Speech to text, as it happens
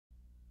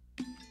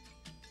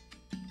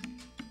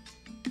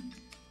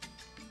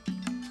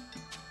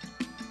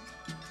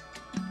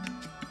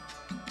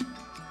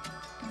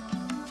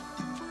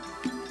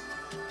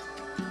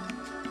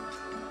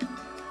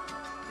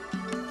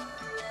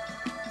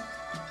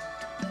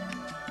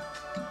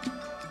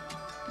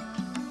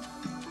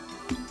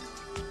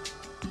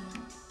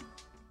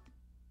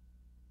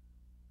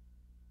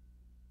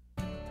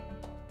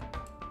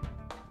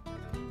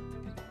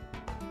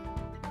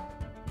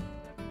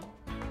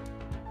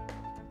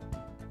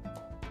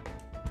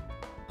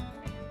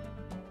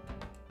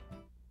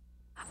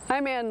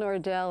I'm Ann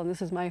Nordell, and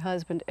this is my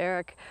husband,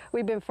 Eric.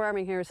 We've been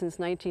farming here since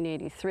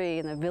 1983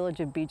 in the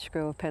village of Beech,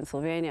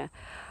 Pennsylvania.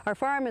 Our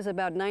farm is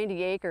about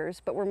 90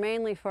 acres, but we're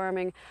mainly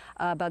farming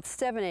about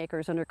 7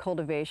 acres under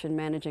cultivation,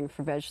 managing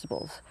for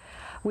vegetables.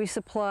 We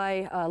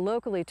supply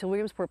locally to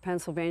Williamsport,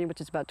 Pennsylvania,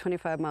 which is about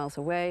 25 miles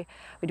away.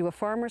 We do a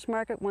farmer's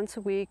market once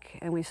a week,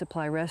 and we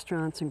supply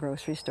restaurants and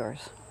grocery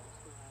stores.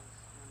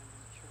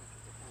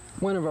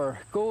 One of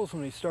our goals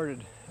when we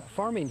started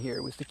farming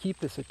here was to keep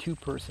this a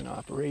two-person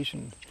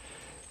operation.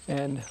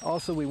 And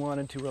also we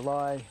wanted to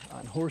rely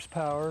on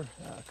horsepower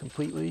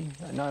completely,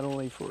 not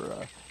only for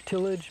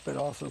tillage, but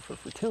also for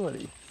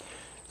fertility.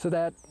 So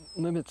that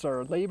limits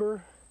our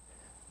labor,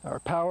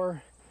 our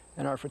power,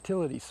 and our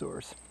fertility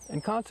source.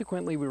 And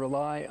consequently, we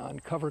rely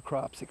on cover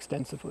crops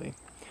extensively.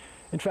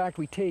 In fact,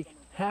 we take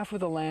half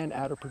of the land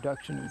out of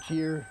production each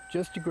year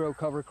just to grow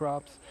cover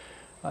crops.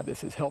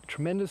 This has helped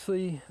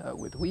tremendously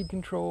with weed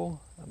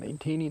control,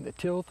 maintaining the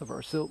tilth of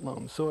our silt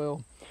loam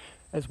soil,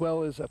 as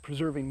well as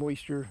preserving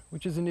moisture,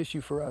 which is an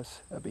issue for us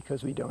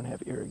because we don't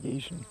have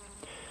irrigation.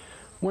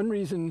 One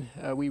reason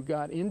we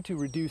got into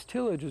reduced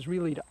tillage is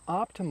really to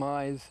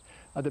optimize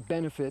the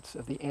benefits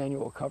of the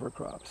annual cover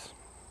crops.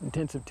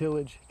 Intensive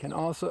tillage can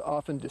also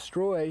often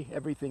destroy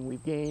everything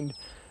we've gained,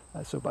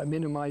 so by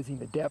minimizing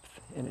the depth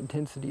and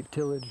intensity of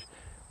tillage,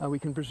 we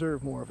can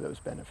preserve more of those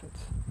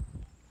benefits.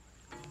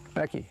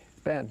 Becky,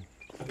 Ben.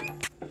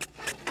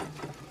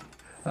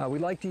 We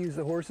like to use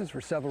the horses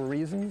for several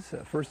reasons.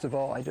 First of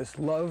all, I just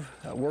love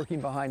working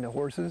behind the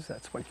horses.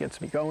 That's what gets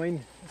me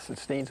going,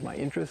 sustains my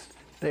interest.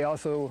 They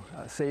also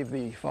save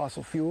the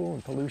fossil fuel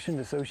and pollution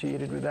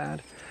associated with that.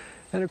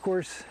 And of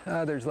course,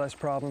 there's less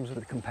problems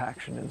with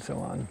compaction and so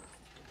on.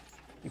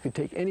 You could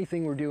take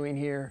anything we're doing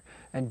here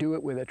and do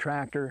it with a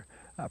tractor,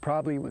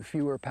 probably with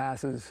fewer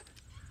passes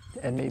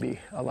and maybe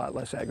a lot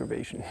less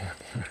aggravation.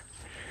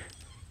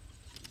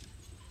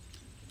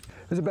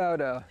 It was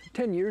about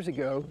 10 years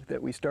ago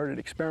that we started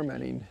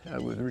experimenting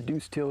with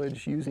reduced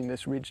tillage using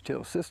this ridge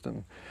till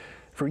system.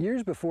 For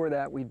years before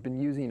that, we'd been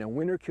using a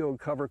winter-killed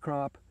cover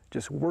crop,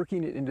 just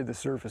working it into the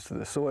surface of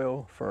the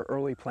soil for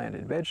early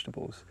planted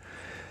vegetables.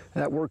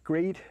 That worked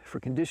great for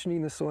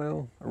conditioning the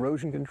soil,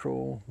 erosion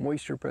control,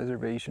 moisture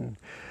preservation,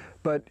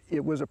 but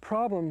it was a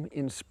problem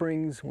in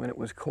springs when it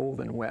was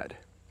cold and wet.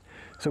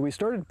 So we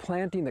started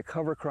planting the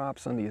cover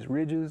crops on these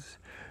ridges.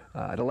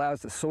 It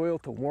allows the soil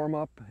to warm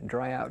up and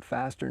dry out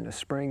faster in the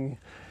spring.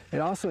 It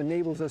also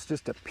enables us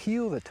just to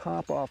peel the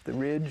top off the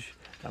ridge,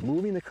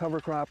 moving the cover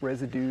crop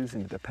residues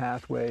into the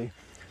pathway.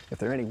 If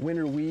there are any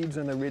winter weeds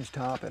on the ridge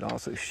top, it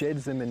also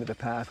sheds them into the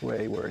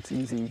pathway where it's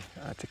easy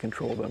to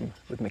control them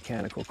with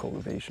mechanical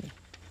cultivation.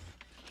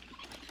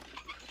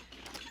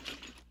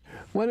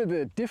 One of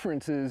the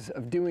differences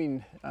of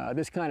doing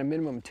this kind of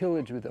minimum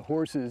tillage with the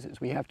horses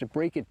is we have to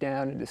break it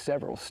down into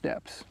several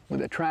steps.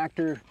 With a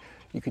tractor,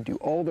 you could do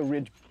all the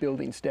ridge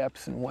building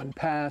steps in one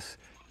pass.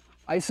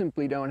 I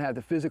simply don't have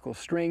the physical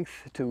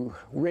strength to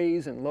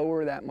raise and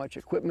lower that much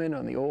equipment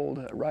on the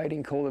old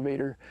riding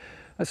cultivator,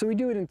 so we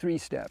do it in 3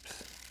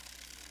 steps.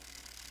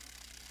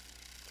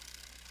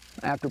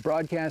 After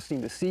broadcasting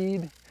the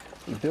seed,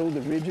 we build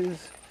the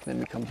ridges, then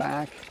we come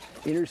back,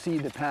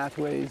 interseed the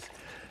pathways,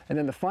 and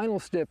then the final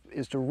step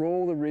is to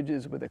roll the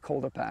ridges with a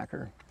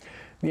cultipacker.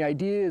 The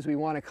idea is we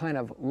want to kind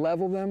of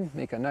level them,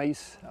 make a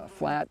nice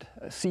flat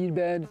seed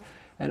bed,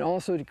 and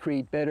also to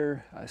create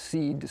better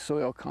seed to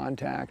soil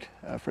contact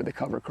for the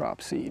cover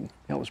crop seed. It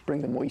helps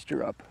bring the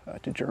moisture up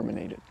to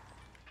germinate it.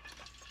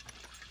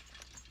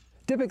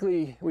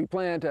 Typically we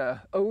plant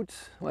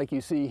oats like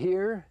you see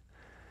here,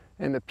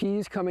 and the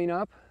peas coming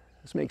up.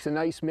 This makes a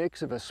nice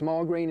mix of a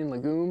small grain and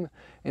legume.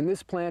 In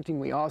this planting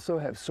we also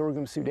have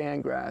sorghum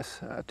Sudan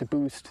grass to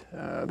boost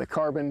the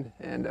carbon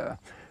and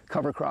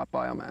cover crop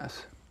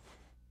biomass.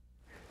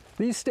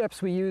 These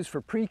steps we use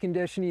for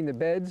preconditioning the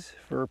beds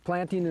for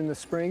planting in the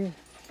spring.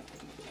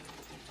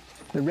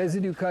 The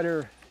residue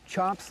cutter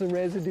chops the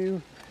residue.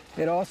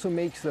 It also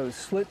makes those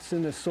slits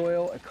in the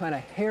soil. It kind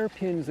of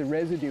hairpins the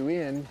residue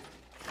in.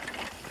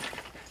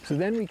 So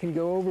then we can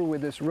go over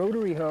with this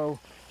rotary hoe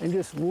and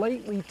just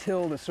lightly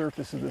till the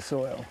surface of the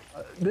soil.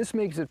 This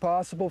makes it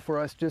possible for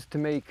us just to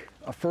make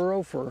a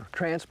furrow for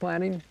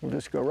transplanting. We'll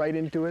just go right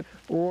into it,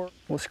 or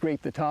we'll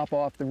scrape the top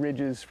off the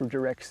ridges for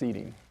direct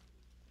seeding.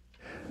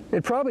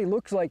 It probably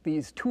looks like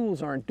these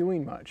tools aren't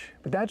doing much,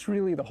 but that's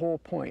really the whole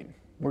point.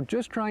 We're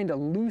just trying to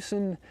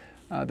loosen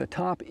the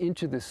top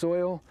inch of the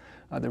soil.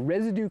 The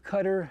residue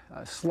cutter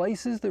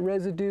slices the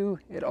residue.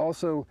 It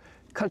also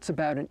cuts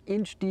about 1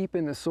 inch deep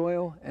in the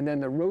soil, and then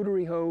the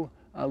rotary hoe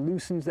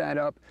loosens that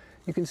up.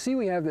 You can see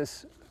we have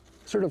this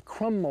sort of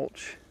crumb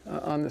mulch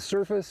on the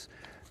surface.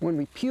 When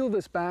we peel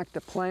this back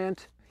to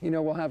plant,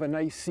 we'll have a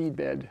nice seed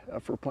bed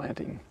for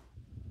planting.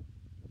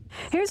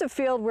 Here's a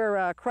field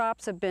where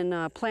crops have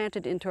been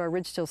planted into our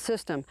ridge-till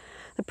system.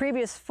 The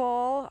previous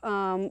fall,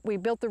 we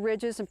built the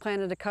ridges and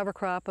planted a cover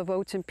crop of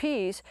oats and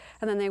peas,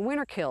 and then they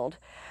winter killed.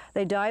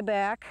 They die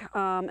back,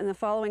 and the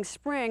following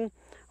spring,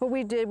 what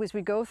we did was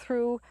we go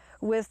through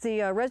with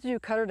the residue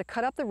cutter to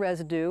cut up the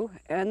residue,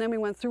 and then we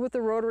went through with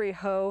the rotary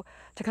hoe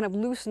to kind of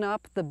loosen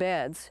up the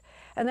beds.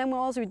 And then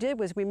all we did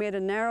was we made a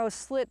narrow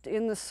slit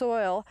in the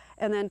soil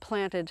and then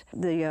planted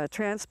the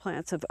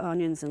transplants of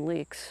onions and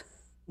leeks.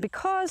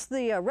 Because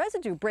the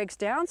residue breaks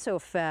down so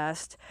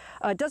fast,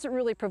 it doesn't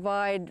really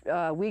provide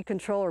weed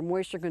control or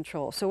moisture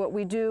control. So what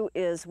we do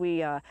is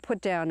we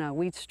put down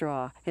wheat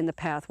straw in the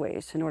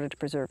pathways in order to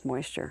preserve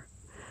moisture.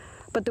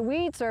 But the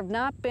weeds have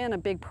not been a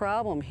big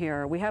problem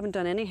here. We haven't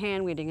done any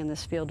hand weeding in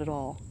this field at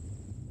all.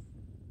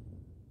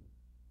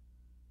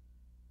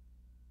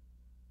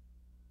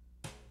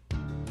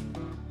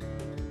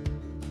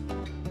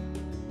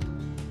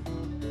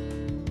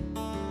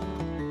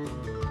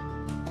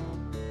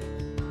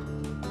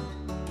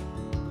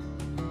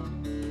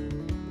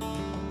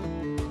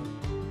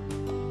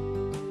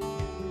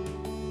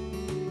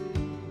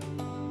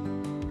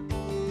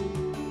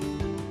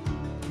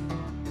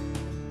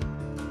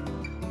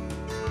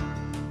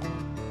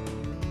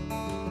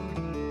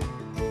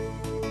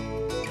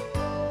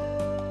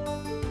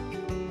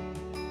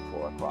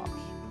 Crops.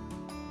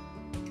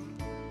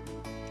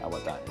 How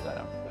about that? Is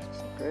that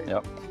Great.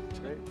 Yep.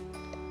 Great.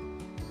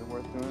 Is it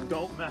worth doing?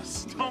 Don't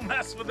mess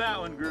with that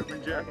one, group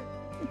and Jack.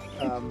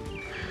 And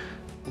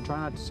try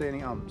not to say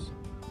any ums.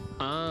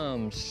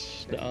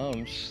 The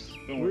ums.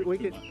 We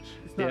could.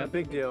 It's not a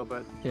big deal,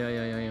 but Yeah.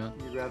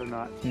 you'd rather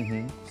not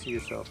see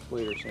yourself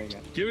later saying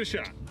it. Give it a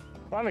shot.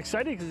 Well, I'm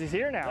excited because he's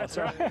here now. That's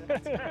right.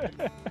 That's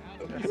right.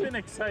 He's an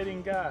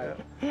exciting guy.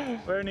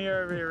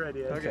 Whenever you're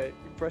ready. Okay, you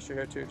can brush your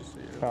hair too, just so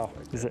you're. Oh,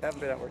 is it? Haven't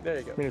been at work. There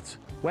you go. I mean, it's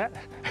wet.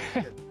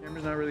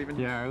 Camera's not really even.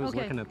 Yeah, I was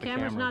Okay, looking at the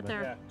camera's camera. not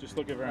there. Yeah, just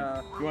look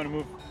around. You want to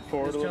move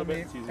forward a little bit?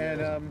 It's easier.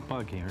 And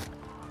Bug here.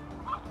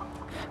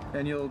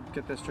 and you'll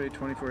get that straight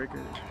 24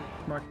 acres.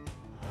 Mark.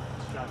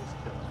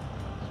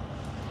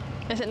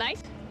 Is it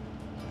nice?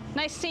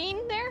 Nice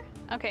scene there?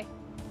 Okay.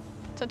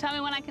 So tell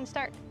me when I can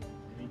start.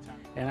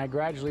 And I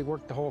gradually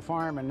worked the whole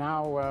farm, and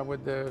now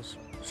with the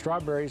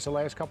strawberries, the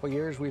last couple of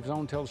years, we've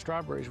zone-tilled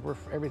strawberries.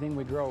 Everything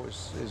we grow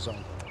is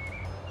zoned.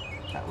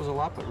 That was a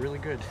lot, but really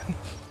good.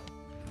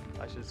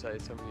 I should say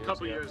some years ago. A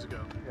couple years ago.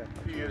 Yeah.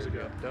 A few years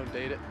ago. Don't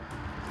date it.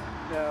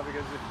 Yeah,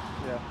 because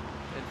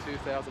In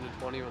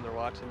 2020 when they're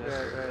watching this.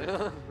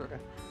 Right.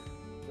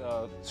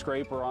 The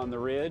scraper on the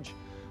ridge,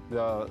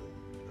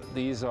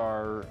 these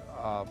are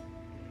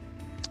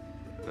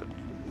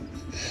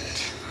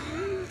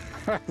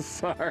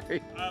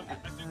sorry.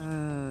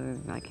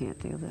 I can't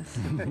do this.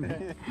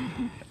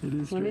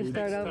 Let me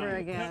start over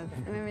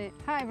again.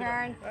 Hi,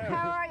 Baron.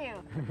 How are you?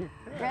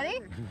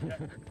 Ready? Yeah.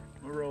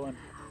 We're rolling.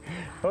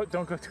 Oh,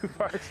 don't go too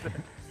far.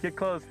 Get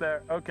close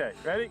there. Okay,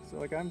 ready? So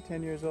like I'm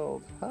 10 years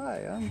old.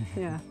 Hi, I'm.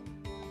 Yeah.